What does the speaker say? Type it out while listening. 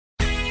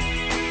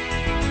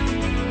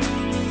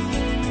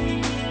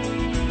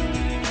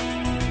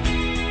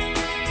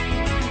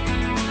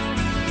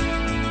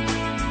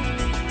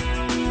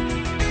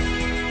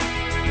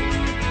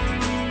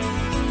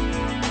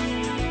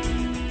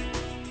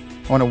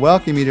I want to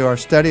welcome you to our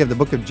study of the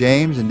book of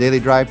James and Daily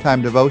Drive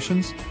Time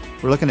Devotions.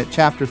 We're looking at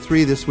chapter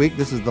 3 this week.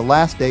 This is the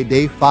last day,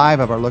 day 5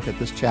 of our look at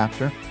this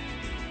chapter.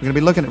 We're going to be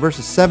looking at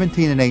verses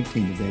 17 and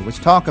 18 today, which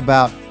talk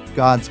about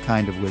God's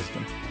kind of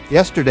wisdom.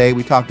 Yesterday,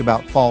 we talked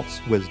about false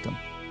wisdom,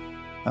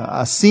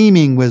 a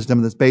seeming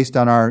wisdom that's based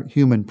on our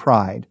human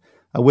pride,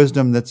 a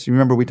wisdom that's,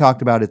 remember, we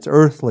talked about it's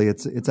earthly,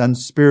 it's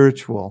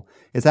unspiritual,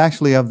 it's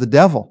actually of the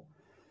devil.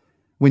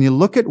 When you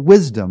look at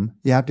wisdom,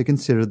 you have to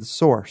consider the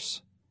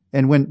source.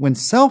 And when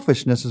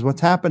selfishness is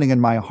what's happening in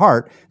my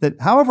heart,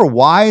 that however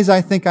wise I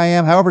think I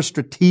am, however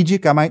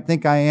strategic I might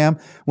think I am,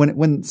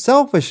 when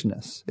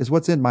selfishness is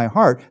what's in my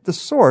heart, the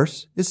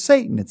source is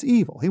Satan. It's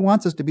evil. He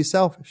wants us to be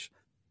selfish.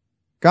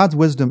 God's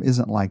wisdom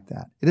isn't like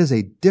that. It is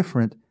a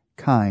different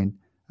kind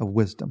of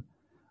wisdom.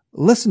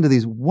 Listen to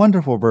these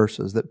wonderful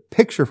verses that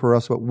picture for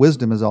us what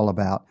wisdom is all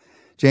about.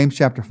 James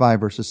chapter 5,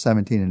 verses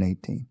 17 and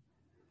 18.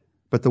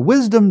 But the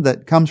wisdom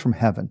that comes from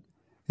heaven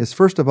is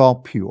first of all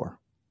pure,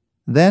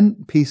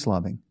 then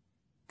peace-loving,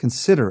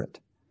 considerate,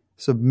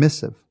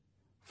 submissive,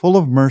 full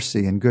of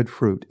mercy and good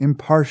fruit,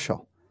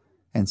 impartial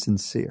and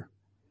sincere.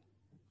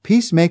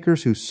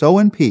 Peacemakers who sow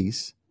in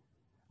peace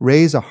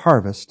raise a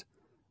harvest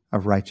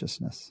of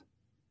righteousness.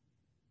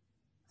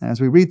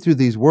 As we read through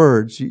these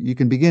words, you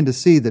can begin to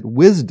see that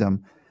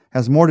wisdom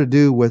has more to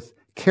do with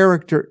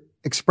character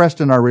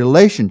expressed in our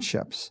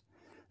relationships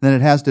than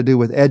it has to do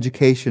with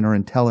education or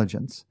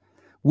intelligence.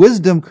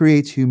 Wisdom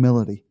creates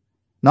humility.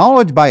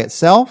 Knowledge by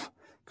itself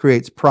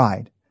creates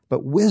pride,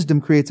 but wisdom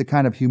creates a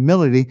kind of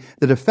humility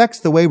that affects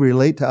the way we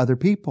relate to other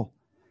people.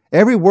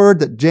 Every word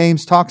that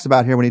James talks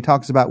about here when he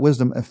talks about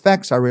wisdom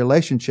affects our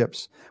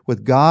relationships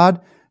with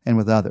God and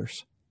with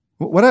others.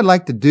 What I'd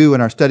like to do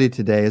in our study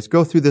today is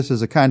go through this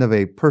as a kind of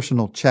a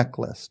personal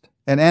checklist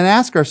and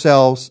ask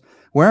ourselves,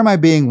 where am I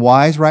being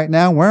wise right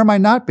now? Where am I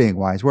not being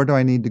wise? Where do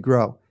I need to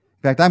grow?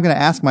 In fact, I'm going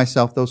to ask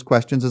myself those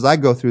questions as I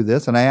go through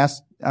this, and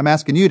I'm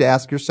asking you to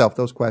ask yourself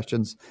those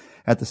questions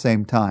at the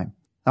same time.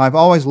 Now, I've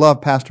always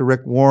loved Pastor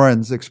Rick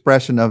Warren's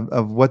expression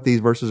of what these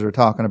verses are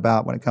talking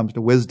about when it comes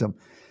to wisdom.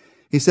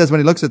 He says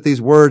when he looks at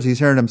these words, he's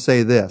hearing him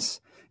say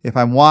this: if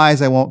I'm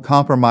wise, I won't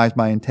compromise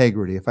my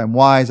integrity. If I'm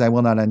wise, I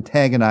will not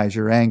antagonize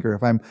your anger.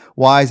 If I'm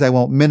wise, I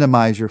won't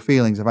minimize your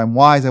feelings. If I'm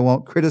wise, I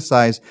won't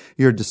criticize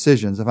your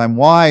decisions. If I'm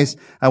wise,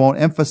 I won't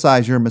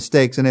emphasize your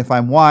mistakes. And if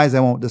I'm wise, I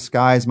won't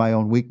disguise my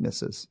own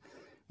weaknesses.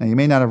 Now, you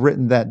may not have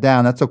written that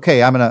down. That's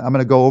okay. I'm going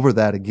to go over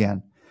that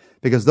again,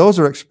 because those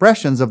are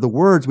expressions of the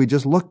words we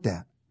just looked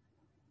at.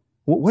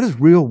 What is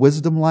real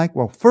wisdom like?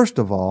 Well, first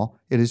of all,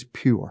 it is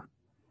pure.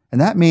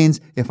 And that means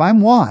if I'm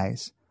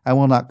wise, I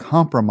will not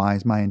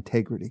compromise my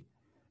integrity.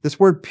 This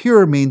word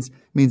pure means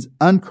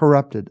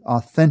uncorrupted,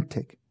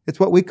 authentic. It's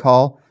what we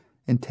call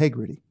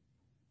integrity.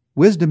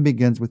 Wisdom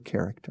begins with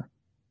character.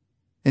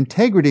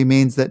 Integrity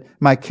means that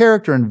my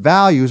character and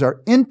values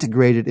are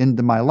integrated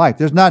into my life.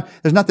 There's not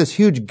this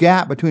huge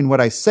gap between what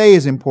I say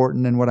is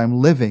important and what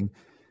I'm living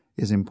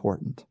is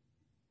important.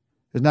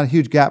 There's not a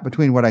huge gap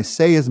between what I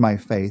say is my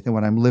faith and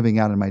what I'm living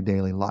out in my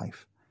daily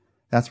life.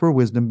 That's where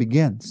wisdom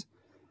begins.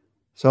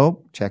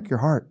 So check your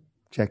heart.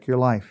 Check your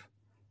life.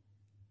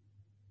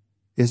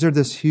 Is there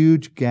this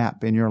huge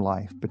gap in your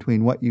life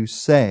between what you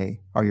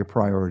say are your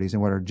priorities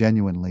and what are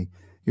genuinely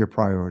your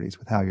priorities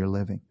with how you're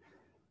living?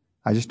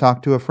 I just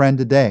talked to a friend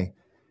today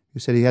who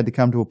said he had to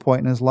come to a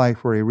point in his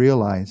life where he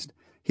realized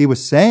he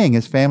was saying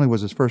his family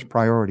was his first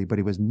priority, but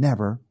he was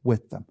never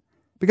with them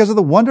because of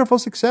the wonderful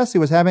success he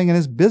was having in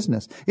his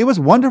business. It was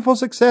wonderful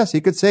success.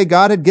 He could say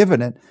God had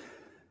given it,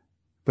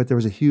 but there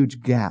was a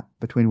huge gap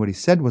between what he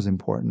said was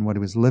important and what he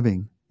was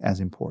living as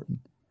important.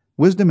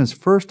 Wisdom is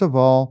first of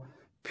all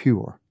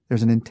pure.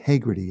 There's an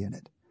integrity in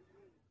it.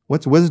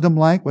 What's wisdom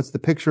like? What's the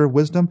picture of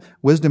wisdom?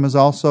 Wisdom is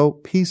also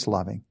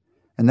peace-loving.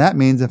 And that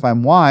means if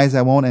I'm wise,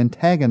 I won't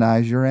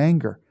antagonize your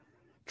anger.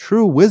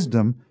 True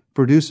wisdom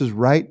produces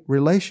right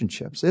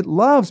relationships. It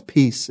loves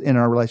peace in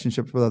our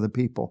relationships with other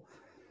people.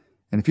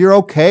 And if you're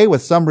okay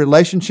with some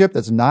relationship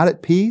that's not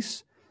at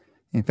peace,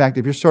 in fact,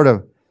 if you're sort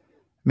of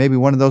maybe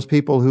one of those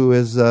people who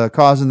is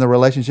causing the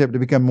relationship to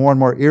become more and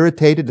more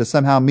irritated to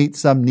somehow meet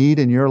some need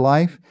in your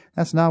life,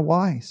 that's not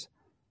wise.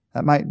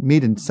 That might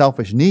meet a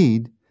selfish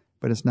need,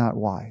 but it's not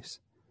wise.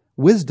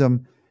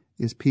 Wisdom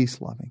is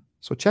peace-loving.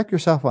 So check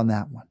yourself on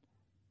that one.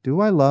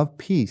 Do I love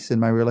peace in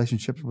my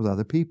relationships with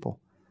other people?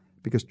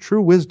 Because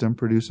true wisdom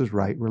produces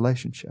right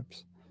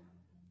relationships.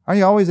 Are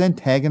you always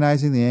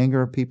antagonizing the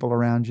anger of people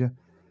around you?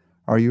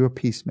 Are you a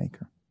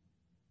peacemaker?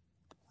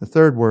 The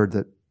third word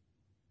that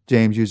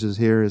James uses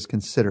here is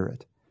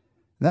considerate.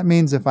 That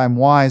means if I'm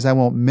wise, I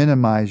won't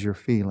minimize your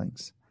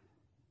feelings.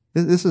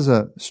 This is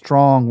a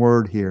strong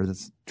word here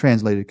that's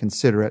translated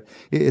considerate.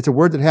 It's a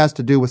word that has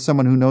to do with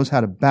someone who knows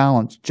how to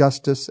balance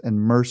justice and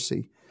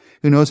mercy,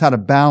 who knows how to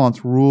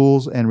balance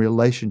rules and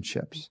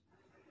relationships.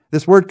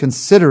 This word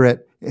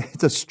considerate,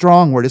 it's a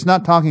strong word. It's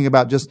not talking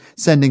about just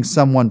sending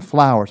someone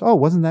flowers. Oh,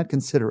 wasn't that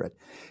considerate?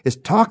 It's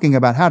talking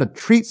about how to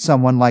treat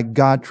someone like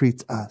God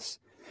treats us.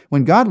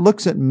 When God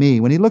looks at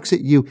me, when He looks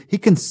at you, He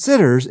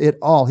considers it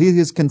all. He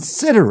is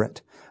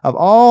considerate of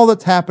all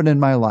that's happened in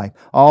my life,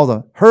 all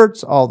the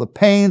hurts, all the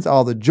pains,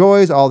 all the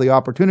joys, all the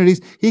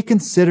opportunities. He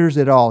considers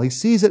it all. He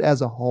sees it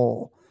as a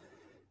whole.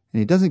 And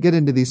He doesn't get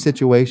into these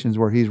situations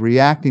where He's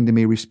reacting to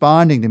me,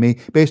 responding to me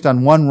based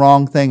on one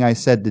wrong thing I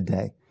said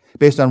today,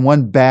 based on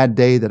one bad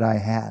day that I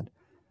had.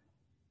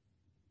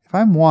 If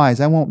I'm wise,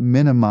 I won't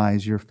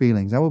minimize your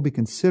feelings. I will be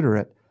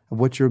considerate of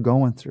what you're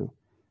going through,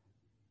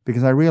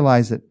 because I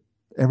realize that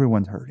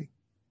everyone's hurting.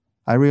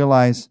 I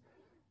realize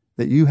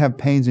that you have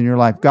pains in your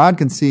life. God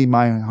can see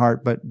my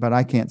heart, but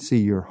I can't see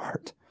your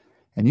heart.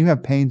 And you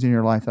have pains in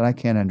your life that I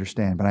can't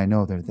understand, but I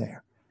know they're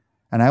there.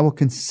 And I will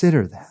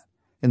consider that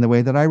in the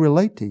way that I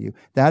relate to you.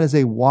 That is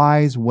a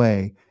wise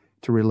way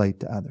to relate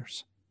to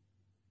others.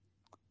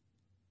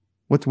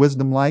 What's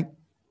wisdom like?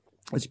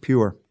 It's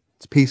pure.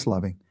 It's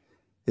peace-loving.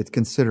 It's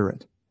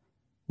considerate.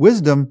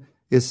 Wisdom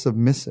is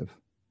submissive.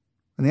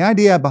 And the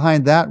idea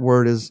behind that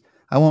word is,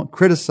 I won't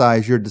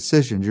criticize your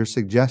decisions, your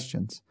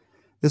suggestions.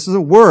 This is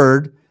a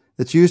word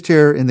that's used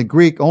here in the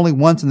Greek only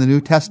once in the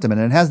New Testament,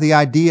 and it has the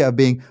idea of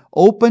being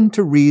open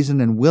to reason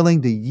and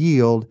willing to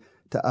yield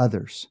to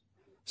others.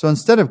 So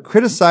instead of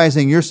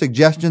criticizing your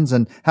suggestions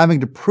and having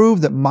to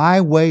prove that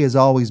my way is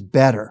always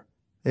better,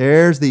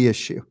 there's the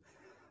issue.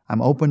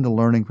 I'm open to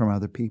learning from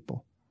other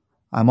people.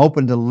 I'm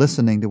open to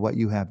listening to what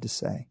you have to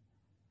say.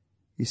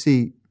 You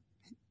see,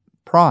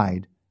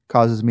 pride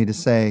causes me to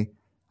say,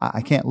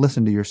 I can't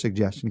listen to your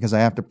suggestion because I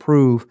have to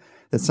prove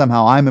that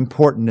somehow I'm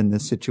important in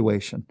this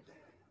situation.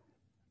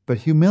 But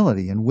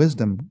humility and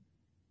wisdom,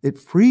 it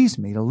frees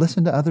me to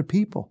listen to other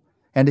people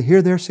and to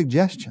hear their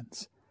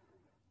suggestions.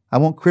 I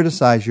won't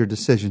criticize your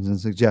decisions and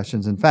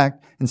suggestions. In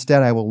fact,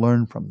 instead I will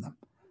learn from them.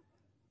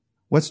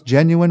 What's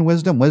genuine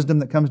wisdom? Wisdom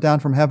that comes down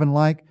from heaven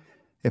like?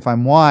 If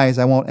I'm wise,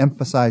 I won't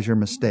emphasize your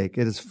mistake.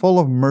 It is full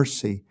of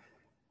mercy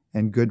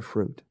and good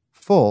fruit.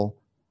 Full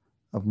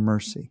of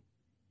mercy.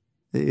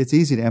 It's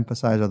easy to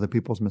emphasize other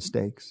people's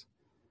mistakes,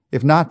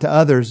 if not to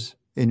others,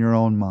 in your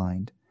own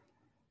mind.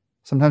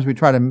 Sometimes we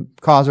try to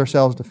cause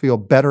ourselves to feel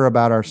better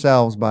about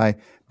ourselves by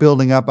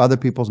building up other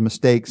people's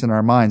mistakes in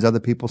our minds, other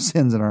people's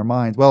sins in our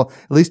minds. Well,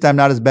 at least I'm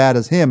not as bad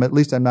as him. At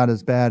least I'm not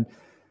as bad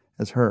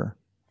as her.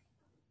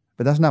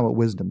 But that's not what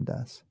wisdom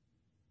does.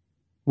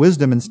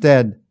 Wisdom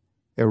instead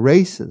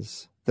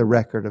erases the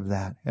record of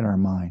that in our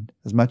mind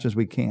as much as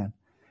we can.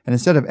 And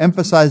instead of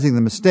emphasizing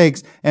the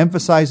mistakes,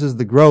 emphasizes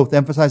the growth,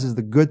 emphasizes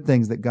the good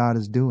things that God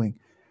is doing.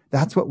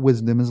 That's what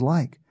wisdom is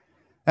like.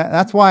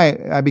 That's why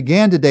I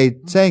began today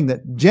saying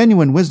that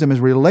genuine wisdom is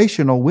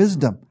relational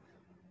wisdom.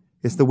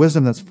 It's the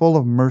wisdom that's full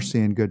of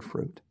mercy and good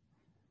fruit.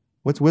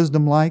 What's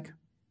wisdom like?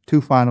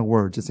 2 final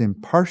words. It's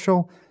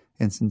impartial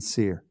and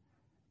sincere.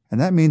 And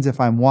that means if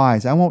I'm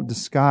wise, I won't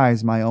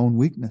disguise my own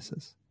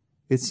weaknesses.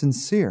 It's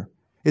sincere.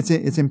 It's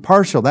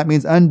impartial. That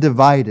means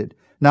undivided,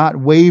 not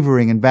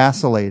wavering and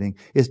vacillating.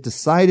 It's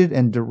decided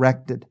and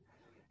directed.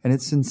 And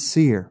it's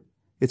sincere.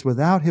 It's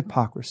without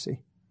hypocrisy.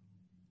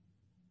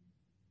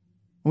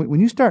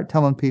 When you start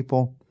telling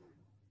people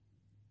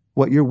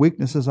what your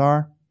weaknesses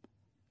are,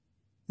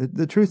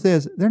 the truth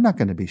is they're not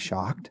going to be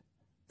shocked.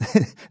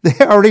 They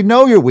already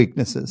know your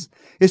weaknesses.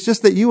 It's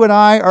just that you and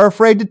I are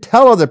afraid to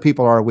tell other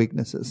people our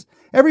weaknesses.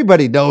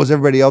 Everybody knows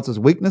everybody else's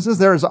weaknesses.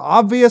 They're as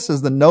obvious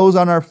as the nose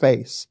on our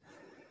face.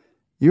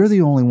 You're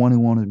the only one who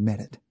won't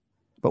admit it.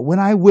 But when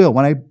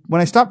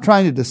I stop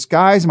trying to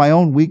disguise my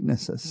own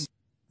weaknesses,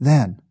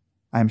 then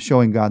I'm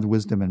showing God's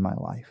wisdom in my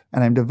life.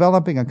 And I'm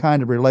developing a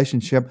kind of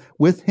relationship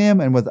with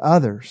Him and with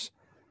others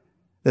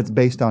that's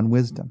based on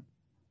wisdom.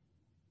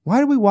 Why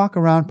do we walk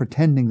around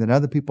pretending that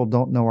other people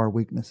don't know our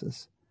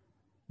weaknesses?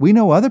 We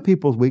know other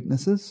people's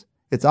weaknesses.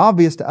 It's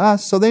obvious to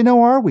us, so they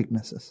know our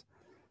weaknesses.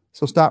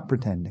 So stop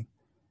pretending.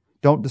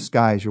 Don't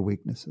disguise your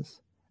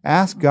weaknesses.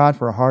 Ask God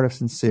for a heart of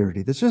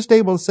sincerity that's just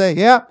able to say,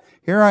 yeah,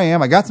 here I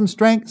am. I got some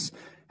strengths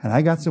and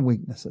I got some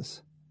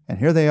weaknesses. And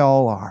here they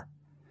all are.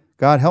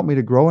 God, help me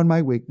to grow in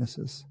my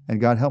weaknesses,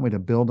 and God, help me to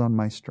build on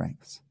my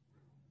strengths.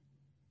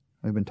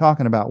 We've been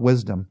talking about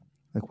wisdom.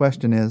 The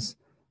question is,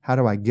 how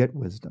do I get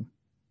wisdom?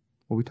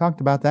 Well, we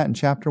talked about that in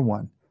chapter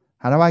 1.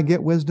 How do I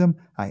get wisdom?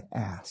 I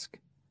ask.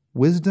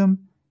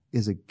 Wisdom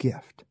is a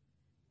gift.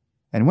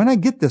 And when I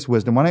get this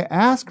wisdom, when I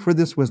ask for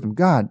this wisdom,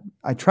 God,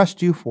 I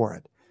trust you for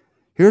it.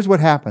 Here's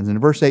what happens in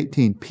verse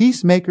 18.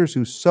 Peacemakers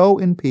who sow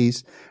in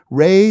peace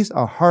raise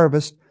a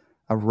harvest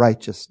of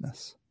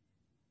righteousness.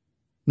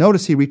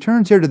 Notice he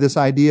returns here to this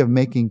idea of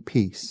making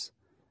peace.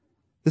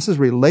 This is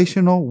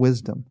relational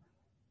wisdom.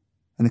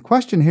 And the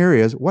question here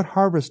is, what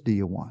harvest do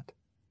you want?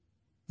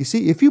 You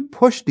see, if you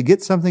push to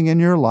get something in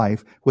your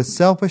life with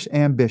selfish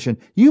ambition,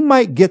 you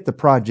might get the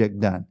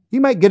project done.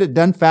 You might get it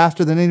done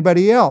faster than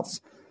anybody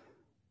else.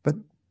 But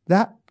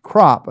that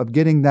crop of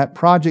getting that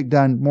project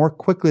done more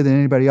quickly than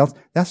anybody else,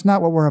 that's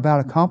not what we're about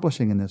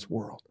accomplishing in this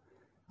world.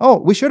 Oh,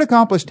 we should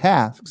accomplish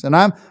tasks, and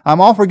I'm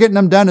all for getting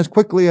them done as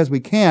quickly as we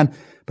can,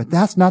 but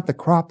that's not the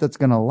crop that's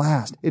going to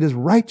last. It is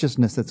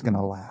righteousness that's going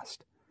to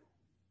last.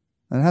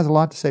 And it has a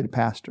lot to say to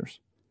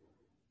pastors.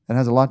 It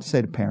has a lot to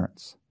say to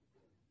parents.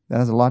 That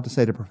has a lot to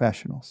say to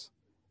professionals.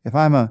 If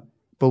I'm a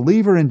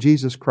believer in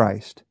Jesus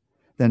Christ,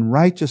 then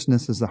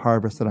righteousness is the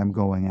harvest that I'm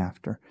going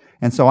after.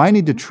 And so I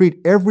need to treat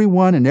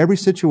everyone and every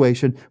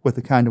situation with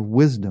the kind of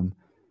wisdom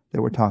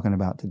that we're talking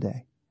about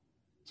today.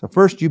 So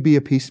first you be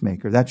a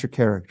peacemaker. That's your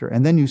character.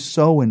 And then you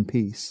sow in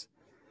peace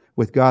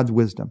with God's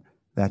wisdom.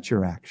 That's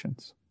your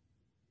actions.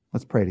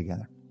 Let's pray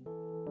together.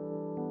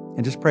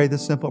 And just pray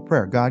this simple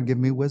prayer. God, give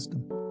me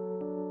wisdom.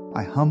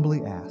 I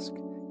humbly ask,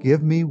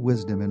 give me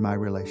wisdom in my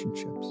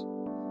relationships.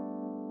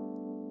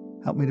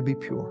 Help me to be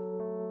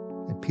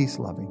pure and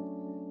peace-loving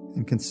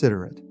and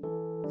considerate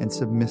and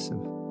submissive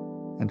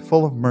and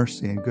full of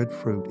mercy and good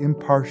fruit,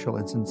 impartial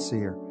and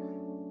sincere.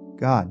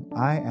 God,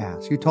 I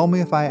ask. You told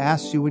me if I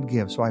asked, you would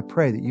give. So I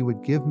pray that you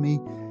would give me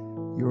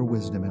your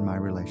wisdom in my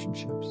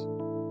relationships.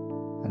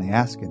 And I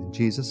ask it in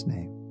Jesus'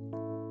 name.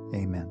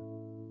 Amen.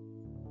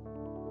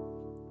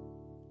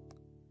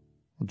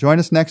 Well, join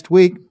us next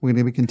week. We're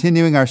going to be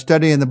continuing our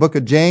study in the book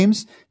of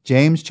James,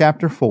 James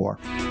chapter 4.